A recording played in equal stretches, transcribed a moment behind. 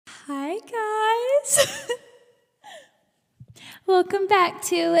guys. Welcome back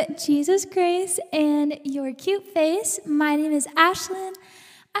to Jesus Grace and Your Cute Face. My name is Ashlyn.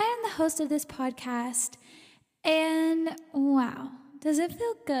 I am the host of this podcast. And wow, does it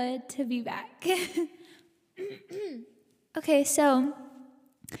feel good to be back? Okay, so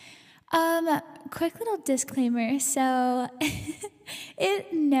quick little disclaimer. So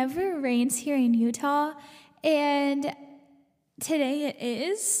it never rains here in Utah, and today it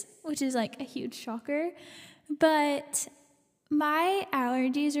is, which is like a huge shocker, but my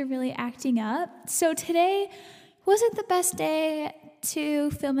allergies are really acting up. So today wasn't the best day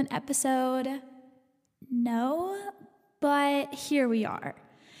to film an episode. No, but here we are.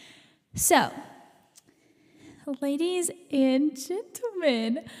 So, ladies and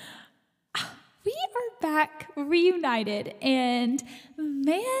gentlemen, we are back reunited, and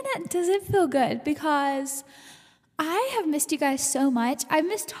man, does it feel good, because I have missed you guys so much. I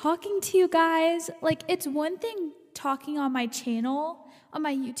miss talking to you guys. Like, it's one thing talking on my channel, on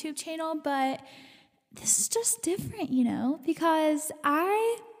my YouTube channel, but this is just different, because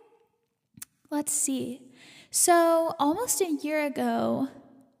let's see. So almost a year ago,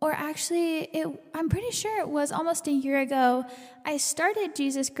 or actually, I'm pretty sure it was almost a year ago, I started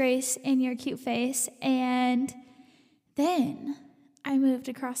Jesus Grace and Your Cute Face, and then I moved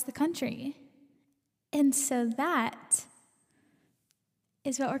across the country. And so that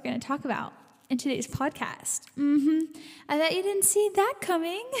is what we're going to talk about in today's podcast. I bet you didn't see that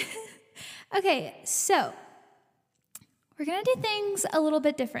coming. Okay, so we're going to do things a little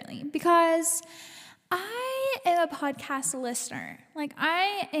bit differently, because I am a podcast listener.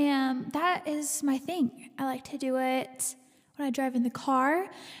 That is my thing. I like to do it when I drive in the car. I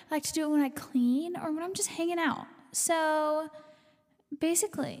like to do it when I clean or when I'm just hanging out. So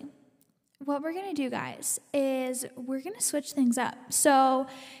basically, what we're going to do, guys, is we're going to switch things up. So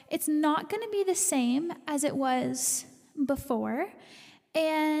it's not going to be the same as it was before.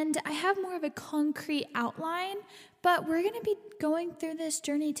 And I have more of a concrete outline, but we're going to be going through this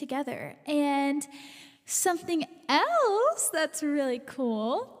journey together. And something else that's really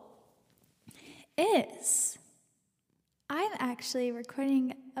cool is I'm actually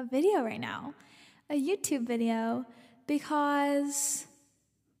recording a video right now, a YouTube video, because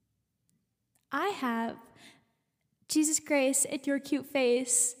I have Jesus Grace and Your Cute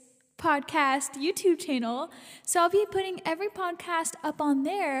Face podcast YouTube channel. So I'll be putting every podcast up on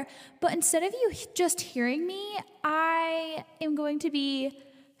there, but instead of you just hearing me, I am going to be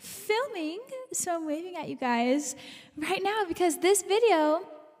filming. So I'm waving at you guys right now, because this video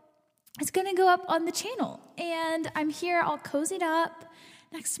is going to go up on the channel, and I'm here all cozied up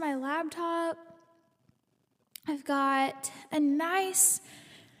next to my laptop. I've got a nice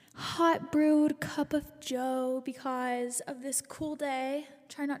hot brewed cup of joe because of this cool day.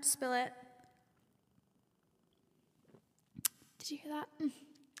 Try not to spill it. Did you hear that?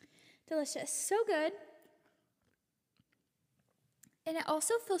 Delicious. So good. And it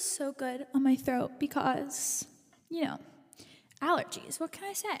also feels so good on my throat because, allergies. What can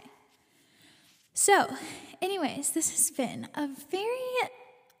I say? So, anyways, this has been a very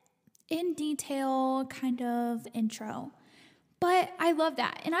in detail kind of intro. But I love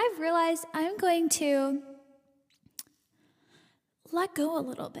that. And I've realized I'm going to let go a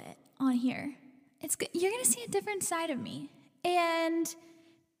little bit on here. You're going to see a different side of me. And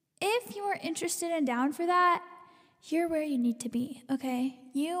if you are interested and down for that, you're where you need to be, okay?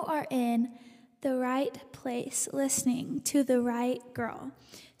 You are in the right place listening to the right girl.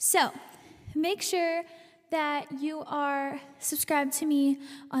 So make sure that you are subscribed to me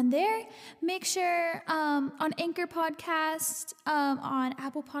on there. Make sure on Anchor Podcast, on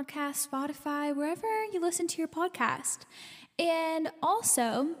Apple Podcasts, Spotify, wherever you listen to your podcast. And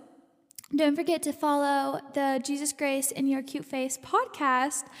also, don't forget to follow the Jesus Grace and Your Cute Face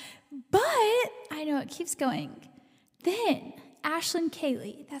podcast. But I know it keeps going. Then Ashlyn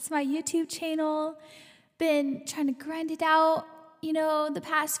Kaylee, that's my YouTube channel. Been trying to grind it out, the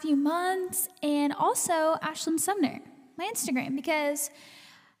past few months. And also Ashlyn Sumner, my Instagram, because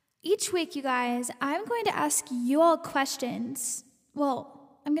each week, you guys, I'm going to ask you all questions.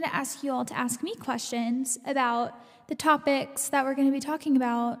 Well, I'm going to ask you all to ask me questions about the topics that we're going to be talking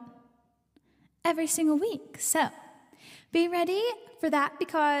about every single week. So be ready for that,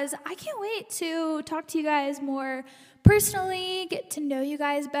 because I can't wait to talk to you guys more personally, get to know you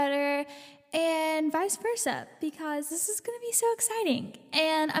guys better, and vice versa, because this is going to be so exciting.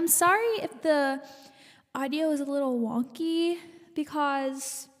 And I'm sorry if the audio is a little wonky,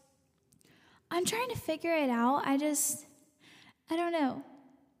 because I'm trying to figure it out. I don't know.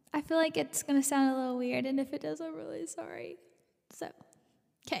 I feel like it's going to sound a little weird, and if it does, I'm really sorry. So,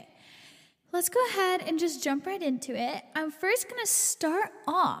 okay. let's go ahead and just jump right into it. I'm first going to start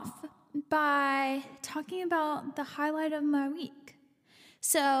off by talking about the highlight of my week.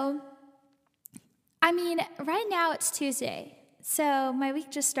 So, right now it's Tuesday, so my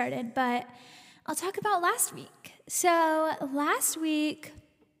week just started, but I'll talk about last week. So, last week,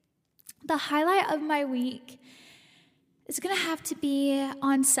 the highlight of my week is going to have to be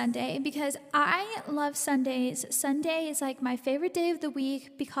on Sunday because I love Sundays. Sunday is like my favorite day of the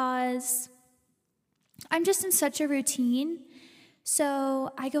week because I'm just in such a routine.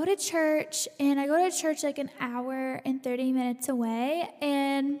 So I go to church, and I go to church like an hour and 30 minutes away.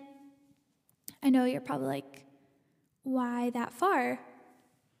 And I know you're probably like, why that far?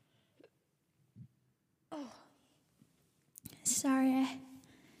 Oh, sorry, I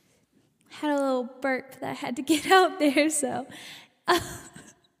had a little burp that I had to get out there. So,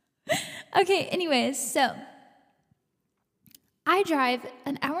 okay, anyways, so I drive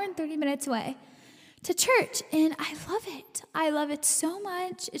an hour and 30 minutes away to church, and I love it. I love it so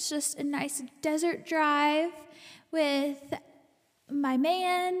much. It's just a nice desert drive with my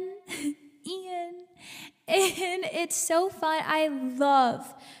man, Ian, and it's so fun. I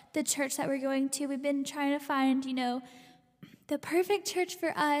love the church that we're going to. We've been trying to find, the perfect church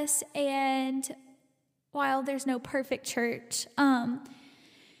for us, and while there's no perfect church,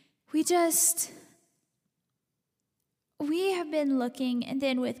 we have been looking, and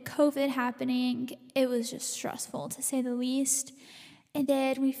then with COVID happening, it was just stressful to say the least. And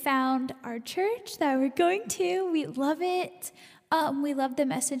then we found our church that we're going to. We love it. We love the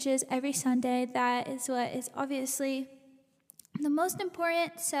messages every Sunday. That is what is obviously the most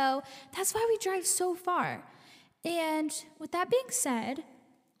important. So that's why we drive so far. And with that being said,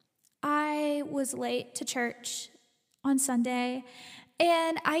 I was late to church on Sunday.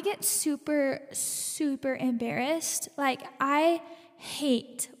 And I get super, super embarrassed. Like, I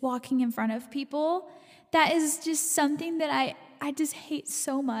hate walking in front of people. That is just something that I just hate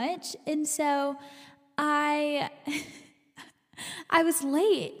so much. And so I was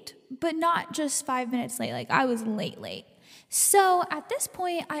late, but not just 5 minutes late. Like, I was late. So at this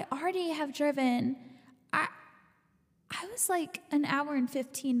point, I already have driven, I was like an hour and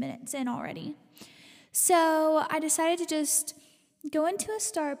 15 minutes in already. So I decided to just go into a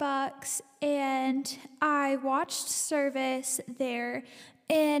Starbucks, and I watched service there,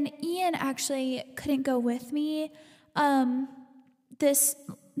 and Ian actually couldn't go with me this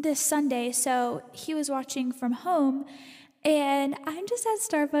Sunday, so he was watching from home, and I'm just at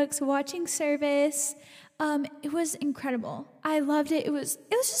Starbucks watching service. It was incredible. I loved it. It was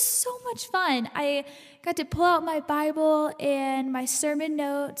just so much fun. I got to pull out my Bible and my sermon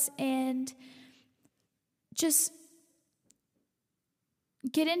notes and just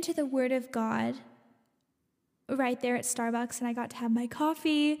get into the Word of God right there at Starbucks, and I got to have my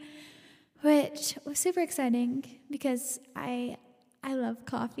coffee, which was super exciting because I love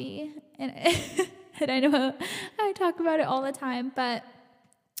coffee, and, and I know I talk about it all the time, but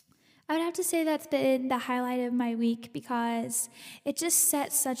I would have to say that's been the highlight of my week because it just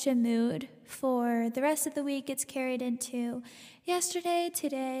sets such a mood for the rest of the week. It's carried into yesterday,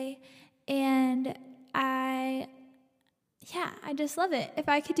 today, and I just love it. If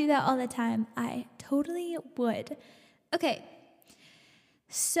I could do that all the time, I totally would. Okay,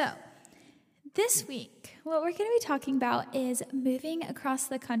 so this week, what we're going to be talking about is moving across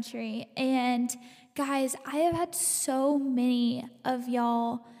the country. And guys, I have had so many of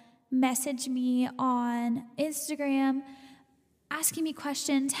y'all message me on Instagram asking me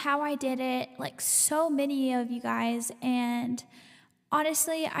questions, how I did it, like so many of you guys. And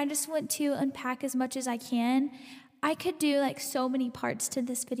honestly, I just want to unpack as much as I can. I could do like so many parts to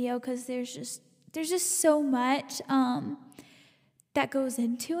this video because there's just so much that goes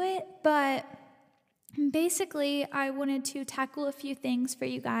into it. But basically, I wanted to tackle a few things for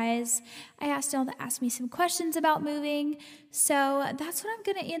you guys. I asked y'all to ask me some questions about moving, so that's what I'm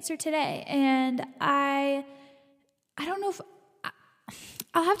going to answer today. And I don't know if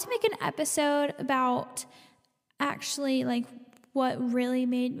I'll have to make an episode about actually like what really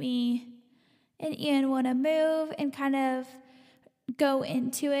made me and Ian want to move and kind of go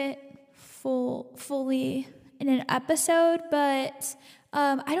into it fully in an episode, but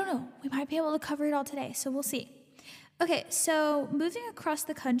I don't know. We might be able to cover it all today, so we'll see. Okay, so moving across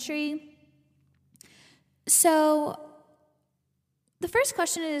the country. So the first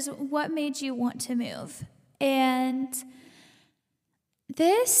question is, what made you want to move? And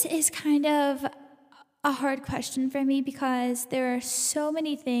this is kind of a hard question for me because there are so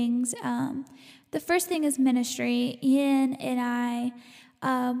many things. The first thing is ministry. Ian and I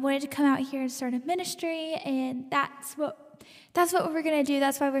wanted to come out here and start a ministry, and that's what that's what we're going to do.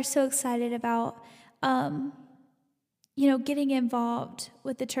 That's why we're so excited about, getting involved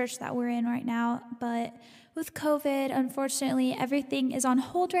with the church that we're in right now. But with COVID, unfortunately, everything is on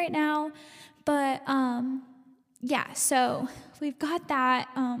hold right now. But so we've got that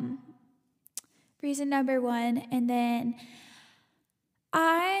reason number one. And then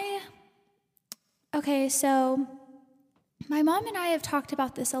so my mom and I have talked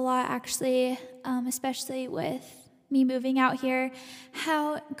about this a lot, actually, especially with me moving out here,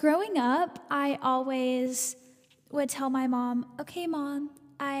 how growing up, I always would tell my mom, okay, Mom,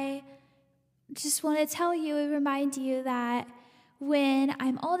 I just want to tell you and remind you that when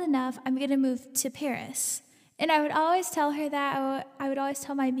I'm old enough, I'm going to move to Paris. And I would always tell her that. I would always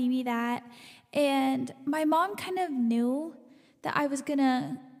tell my Mimi that. And my mom kind of knew that I was going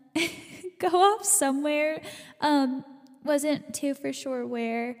to go off somewhere. Wasn't too for sure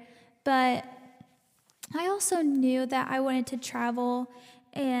where. But I also knew that I wanted to travel,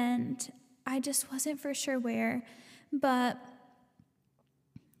 and I just wasn't for sure where. But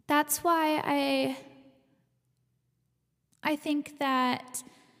that's why I think that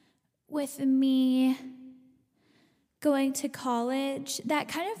with me going to college, that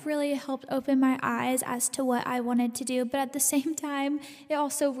kind of really helped open my eyes as to what I wanted to do. But at the same time, it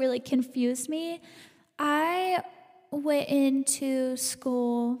also really confused me. I went into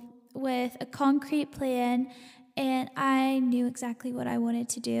school with a concrete plan, and I knew exactly what I wanted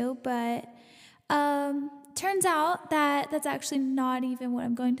to do. But turns out that that's actually not even what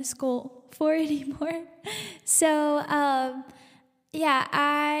I'm going to school for anymore. So,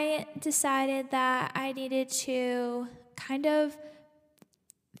 I decided that I needed to kind of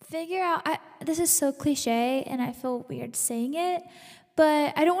figure out, this is so cliche and I feel weird saying it,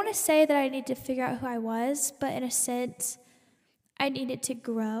 but I don't want to say that I need to figure out who I was, but in a sense, I needed to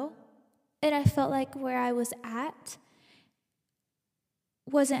grow. And I felt like where I was at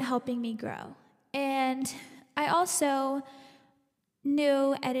wasn't helping me grow. And I also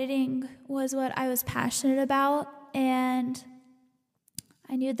knew editing was what I was passionate about, and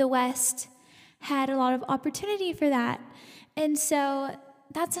I knew the West had a lot of opportunity for that. And so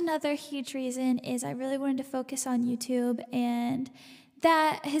that's another huge reason is I really wanted to focus on YouTube, and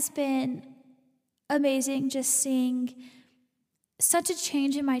that has been amazing, just seeing such a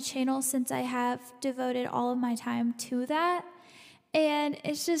change in my channel since I have devoted all of my time to that. And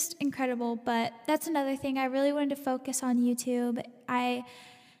it's just incredible. But that's another thing. I really wanted to focus on YouTube. I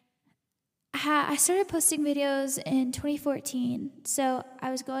started posting videos in 2014. So I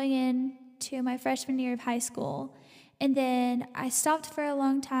was going into my freshman year of high school. And then I stopped for a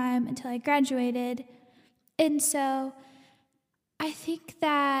long time until I graduated. And so I think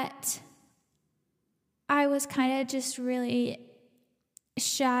that I was kind of just really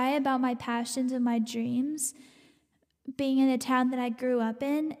shy about my passions and my dreams being in the town that I grew up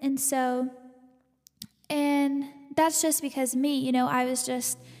in. And that's just because me, I was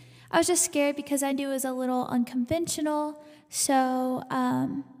just scared because I knew it was a little unconventional. So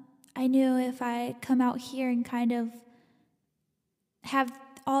I knew if I come out here and kind of have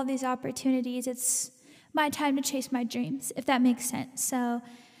all these opportunities, it's my time to chase my dreams, if that makes sense. So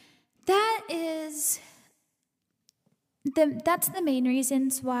that's the main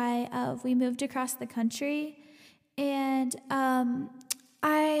reasons why we moved across the country. And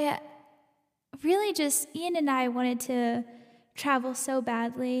I really Ian and I wanted to travel so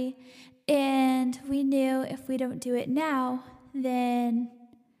badly, and we knew if we don't do it now, then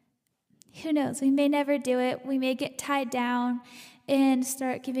who knows, we may never do it. We may get tied down and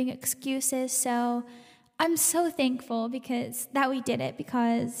start giving excuses. So I'm so thankful that we did it,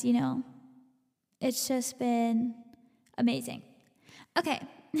 because, it's just been amazing. Okay,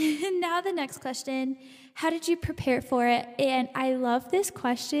 now the next question. How did you prepare for it? And I love this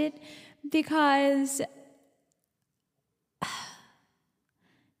question because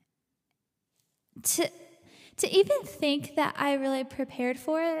to even think that I really prepared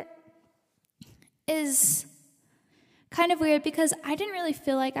for it is kind of weird, because I didn't really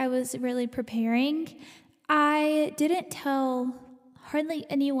feel like I was really preparing. I didn't tell hardly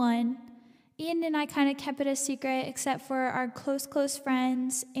anyone. Ian and I kind of kept it a secret, except for our close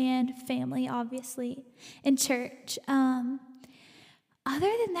friends and family, obviously, in church. Other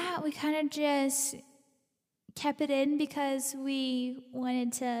than that, we kind of just kept it in because we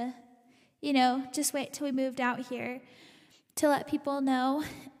wanted to, just wait till we moved out here to let people know.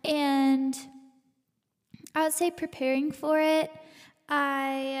 And I would say preparing for it,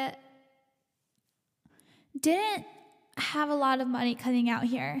 I didn't have a lot of money coming out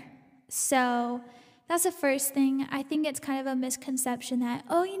here. So that's the first thing. I think it's kind of a misconception that,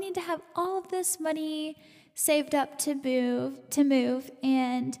 you need to have all of this money saved up to move.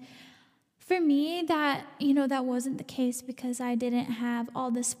 And for me, that wasn't the case because I didn't have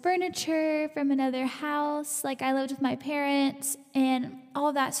all this furniture from another house. Like, I lived with my parents and all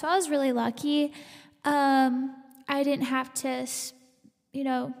of that. So I was really lucky. I didn't have to,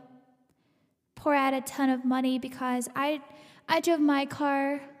 pour out a ton of money because I drove my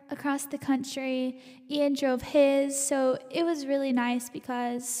car across the country. Ian drove his. So it was really nice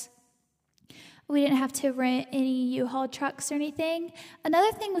because we didn't have to rent any U-Haul trucks or anything.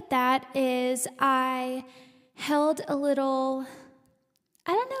 Another thing with that is I held a little,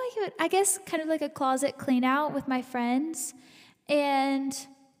 I don't know, I guess kind of like a closet clean out with my friends. And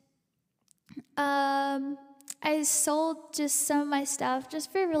I sold just some of my stuff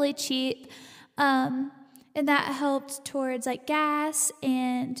just for really cheap. And that helped towards like gas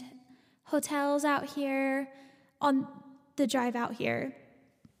and hotels out here on the drive out here.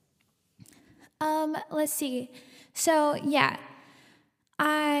 Let's see. So yeah,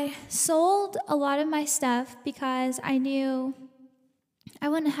 I sold a lot of my stuff because I knew I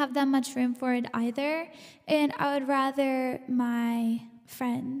wouldn't have that much room for it either. And I would rather my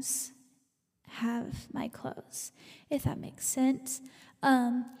friends have my clothes, if that makes sense.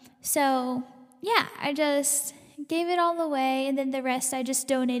 So yeah, I just gave it all away, and then the rest I just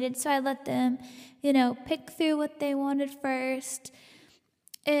donated. So I let them, pick through what they wanted first.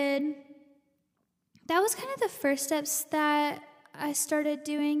 And that was kind of the first steps that I started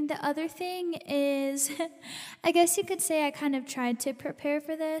doing. The other thing is, I guess you could say I kind of tried to prepare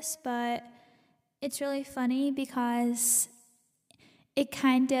for this, but it's really funny because it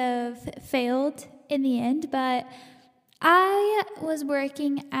kind of failed in the end. But I was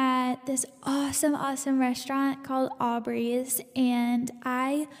working at this awesome restaurant called Aubrey's, and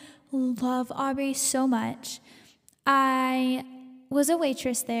I love Aubrey's so much. I was a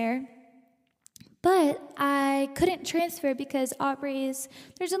waitress there, but I couldn't transfer because Aubrey's,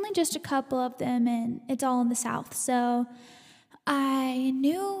 there's only just a couple of them, and it's all in the South. So I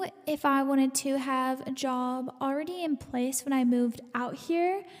knew if I wanted to have a job already in place when I moved out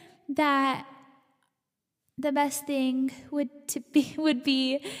here, that the best thing would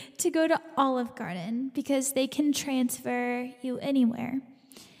be to go to Olive Garden because they can transfer you anywhere.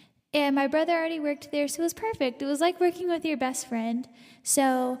 And my brother already worked there, so it was perfect. It was like working with your best friend.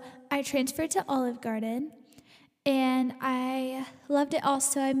 So I transferred to Olive Garden, and I loved it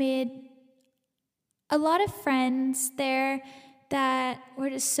also. I made a lot of friends there that were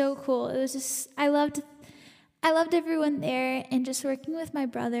just so cool. It was just, I loved everyone there, and just working with my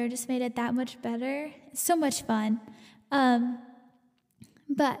brother just made it that much better. It's so much fun.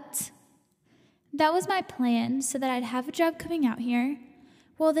 But that was my plan, so that I'd have a job coming out here.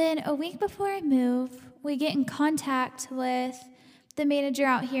 Well, then a week before I move, we get in contact with the manager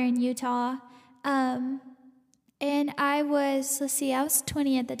out here in Utah. And I was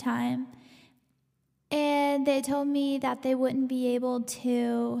 20 at the time. And they told me that they wouldn't be able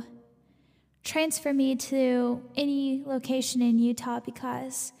to transfer me to any location in Utah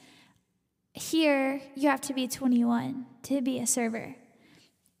because here you have to be 21 to be a server.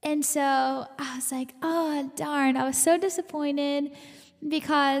 And so I was like, oh, darn. I was so disappointed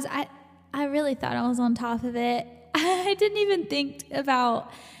because I really thought I was on top of it. I didn't even think about,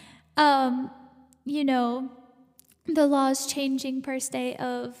 the laws changing per se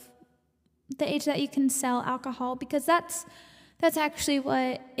of the age that you can sell alcohol, because that's actually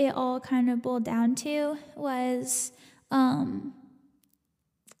what it all kind of boiled down to was, I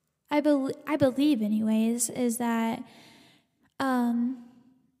believe anyways, is that,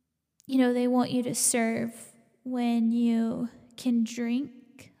 they want you to serve when you can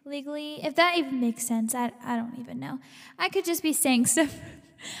drink legally. If that even makes sense, I don't even know. I could just be saying stuff.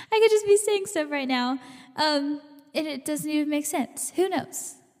 Right now, and it doesn't even make sense. Who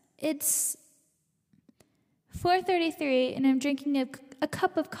knows? It's 4:33, and I'm drinking a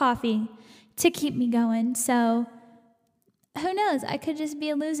cup of coffee to keep me going. So who knows? I could just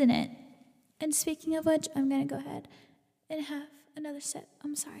be losing it. And speaking of which, I'm going to go ahead and have another sip.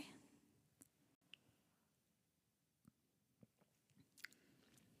 I'm sorry.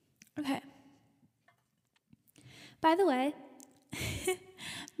 Okay. By the way,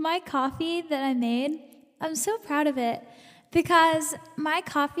 my coffee that I made, I'm so proud of it because my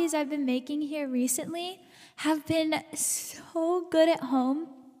coffees I've been making here recently have been so good at home.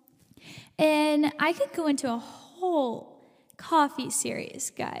 And I could go into a whole coffee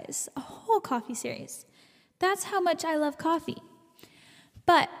series, guys. A whole coffee series. That's how much I love coffee.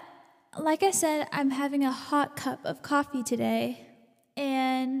 But like I said, I'm having a hot cup of coffee today.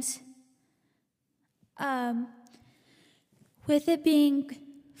 And with it being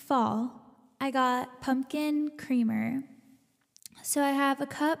fall, I got pumpkin creamer. So I have a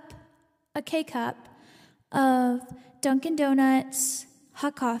K-cup of Dunkin' Donuts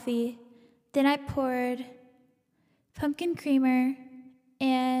hot coffee. Then I poured pumpkin creamer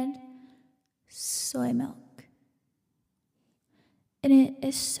and soy milk. And it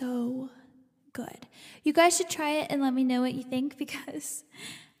is so good. You guys should try it and let me know what you think, because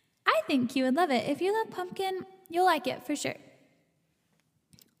I think you would love it. If you love pumpkin, you'll like it for sure.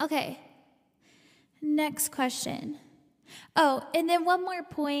 Okay, next question. Oh, and then one more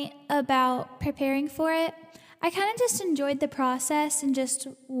point about preparing for it. I kind of just enjoyed the process and just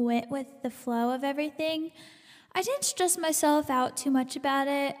went with the flow of everything. I didn't stress myself out too much about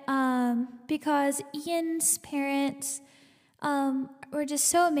it because Ian's parents were just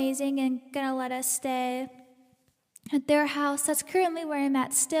so amazing and gonna let us stay at their house. That's currently where I'm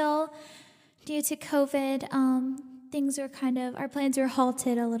at still. Due to COVID, our plans were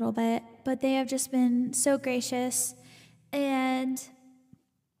halted a little bit, but they have just been so gracious. And,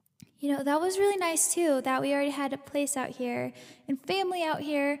 that was really nice too, that we already had a place out here and family out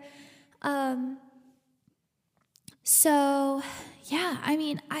here. So, yeah,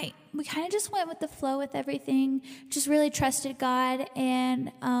 we kind of just went with the flow with everything, just really trusted God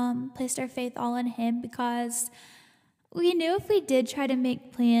and placed our faith all in Him, because we knew if we did try to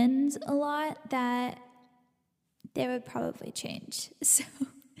make plans a lot that they would probably change.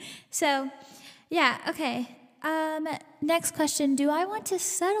 So yeah, okay. Next question, do I want to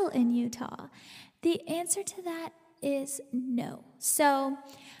settle in Utah? The answer to that is no. So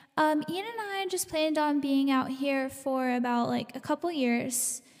Ian and I just planned on being out here for about a couple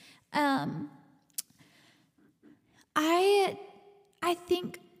years. I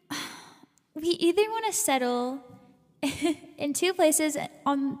think we either want to settle in two places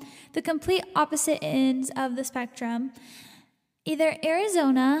on the complete opposite ends of the spectrum, either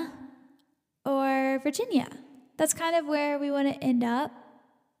Arizona or Virginia. That's kind of where we want to end up.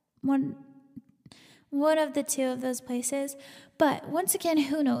 One of the two of those places. But once again,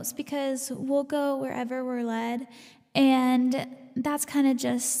 who knows? Because we'll go wherever we're led. And that's kind of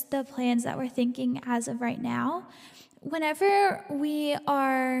just the plans that we're thinking as of right now. Whenever we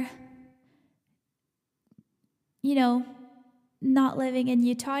are, not living in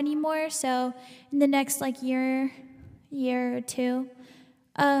Utah anymore, so in the next year or two,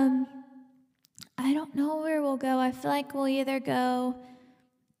 I don't know where we'll go. I feel like we'll either go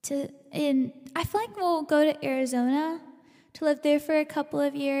to Arizona to live there for a couple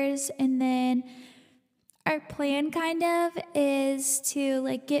of years, and then our plan kind of is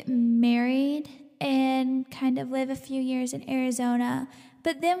to get married and kind of live a few years in Arizona.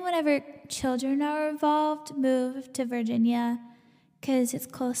 But then whenever children are involved, move to Virginia, because it's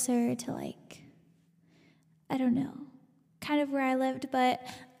closer to I don't know, kind of where I lived. But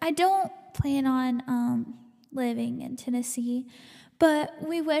I don't plan on living in Tennessee. But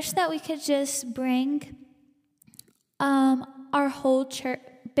we wish that we could just bring our whole church,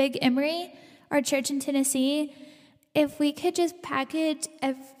 Big Emery, our church in Tennessee, if we could just package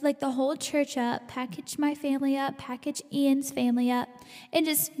the whole church up, package my family up, package Ian's family up, and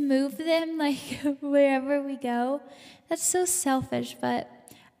just move them wherever we go. That's so selfish, but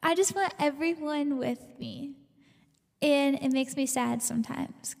I just want everyone with me. And it makes me sad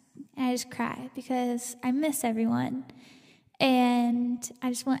sometimes. And I just cry because I miss everyone. And I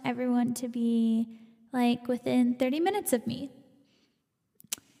just want everyone to be within 30 minutes of me.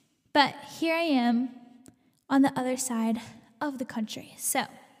 But here I am on the other side of the country. So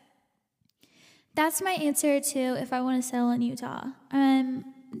that's my answer to if I want to settle in Utah.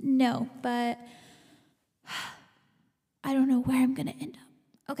 No, but I don't know where I'm going to end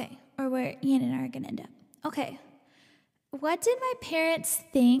up. Okay, or where Ian and I are going to end up. Okay, what did my parents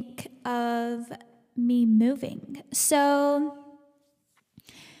think of me moving? So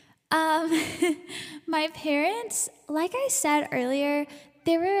my parents, like I said earlier,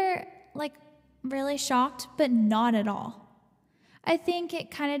 they were really shocked, but not at all. I think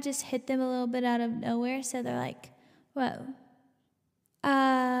it kind of just hit them a little bit out of nowhere, so they're like, whoa,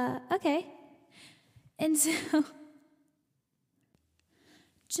 okay. And so,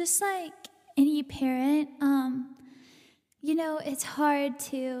 just like any parent, it's hard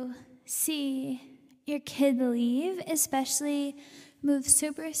to see your kid leave, especially move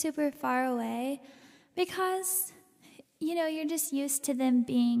super, super far away, because, you're just used to them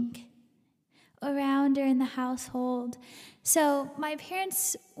being around or in the household. So my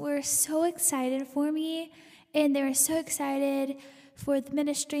parents were so excited for me, and they were so excited for the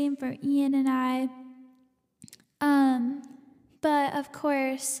ministry and for Ian and I. But of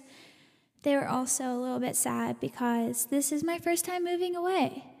course, they were also a little bit sad because this is my first time moving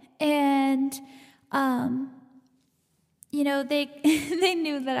away. And, they they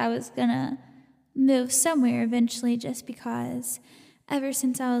knew that I was going to move somewhere eventually, just because ever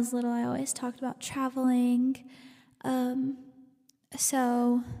since I was little, I always talked about traveling.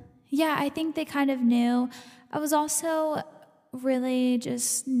 So, yeah, I think they kind of knew. I was also really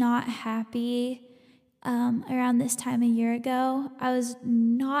just not happy around this time a year ago. I was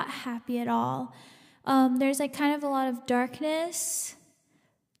not happy at all. There's like kind of a lot of darkness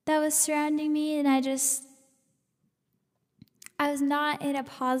that was surrounding me, and I was not in a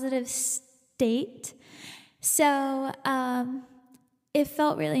positive state. So it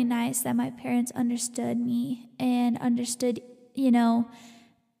felt really nice that my parents understood me and understood,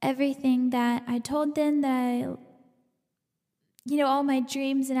 everything that I told them, that all my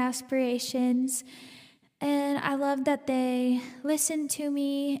dreams and aspirations. And I love that they listened to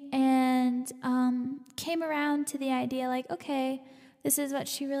me and came around to the idea like, okay, this is what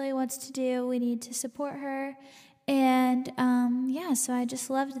she really wants to do. We need to support her. And so I just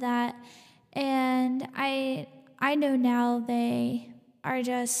loved that. And I know now they are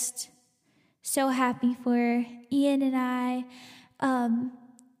just so happy for Ian and I.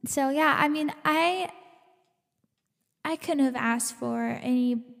 I couldn't have asked for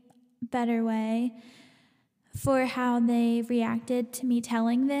any better way for how they reacted to me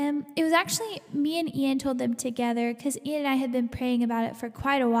telling them. It was actually me and Ian told them together, because Ian and I had been praying about it for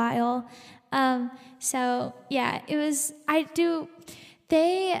quite a while.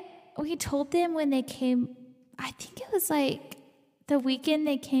 We told them when they came, I think it was like the weekend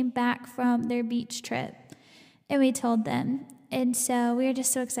they came back from their beach trip, and we told them. And so we were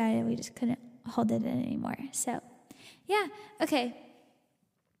just so excited, we just couldn't hold it in anymore. So, yeah, okay.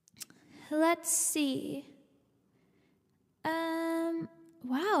 Let's see.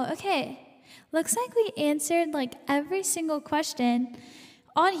 Wow, okay. Looks like we answered like every single question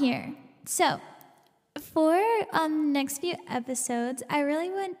on here. So, for next few episodes, I really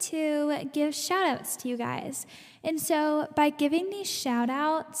want to give shout outs to you guys. And so by giving these shout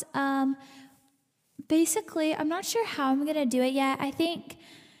outs, basically, I'm not sure how I'm going to do it yet. I think,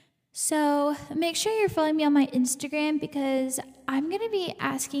 so make sure you're following me on my Instagram, because I'm going to be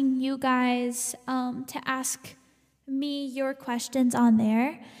asking you guys to ask me your questions on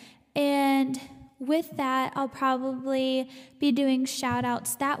there. And with that, I'll probably be doing shout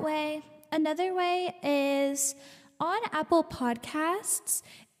outs that way. Another way is on Apple Podcasts.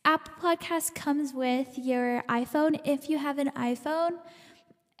 Apple Podcasts comes with your iPhone if you have an iPhone.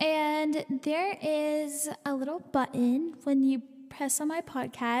 And there is a little button when you press on my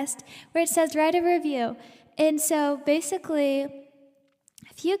podcast where it says write a review. And so basically,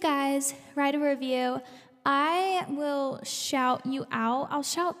 if you guys write a review, I will shout you out.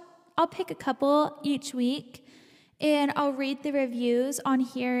 I'll pick a couple each week, and I'll read the reviews on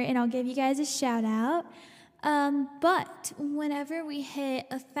here, and I'll give you guys a shout out. But whenever we hit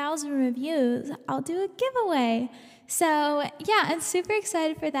 1,000 reviews, I'll do a giveaway. So yeah, I'm super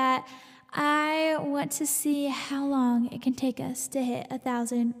excited for that. I want to see how long it can take us to hit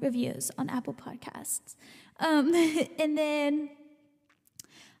 1,000 reviews on Apple Podcasts. And then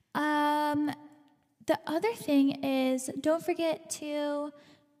the other thing is, don't forget to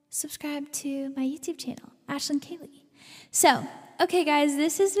subscribe to my YouTube channel, Ashlyn Kaylee. So, okay, guys,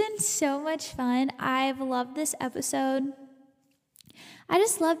 this has been so much fun. I've loved this episode. I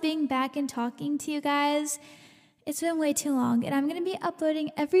just love being back and talking to you guys. It's been way too long, and I'm going to be uploading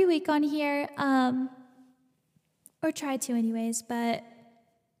every week on here, or try to anyways, but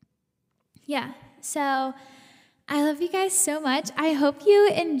yeah. So, I love you guys so much. I hope you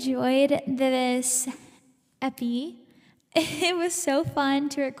enjoyed this epi. It was so fun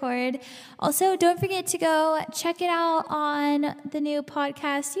to record. Also, don't forget to go check it out on the new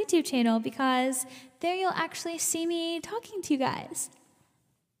podcast YouTube channel, because there you'll actually see me talking to you guys.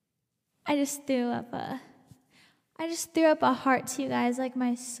 I just threw up a heart to you guys, like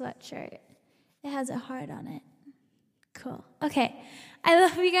my sweatshirt. It has a heart on it. Cool. Okay. I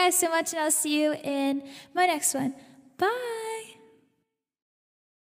love you guys so much, and I'll see you in my next one. Bye.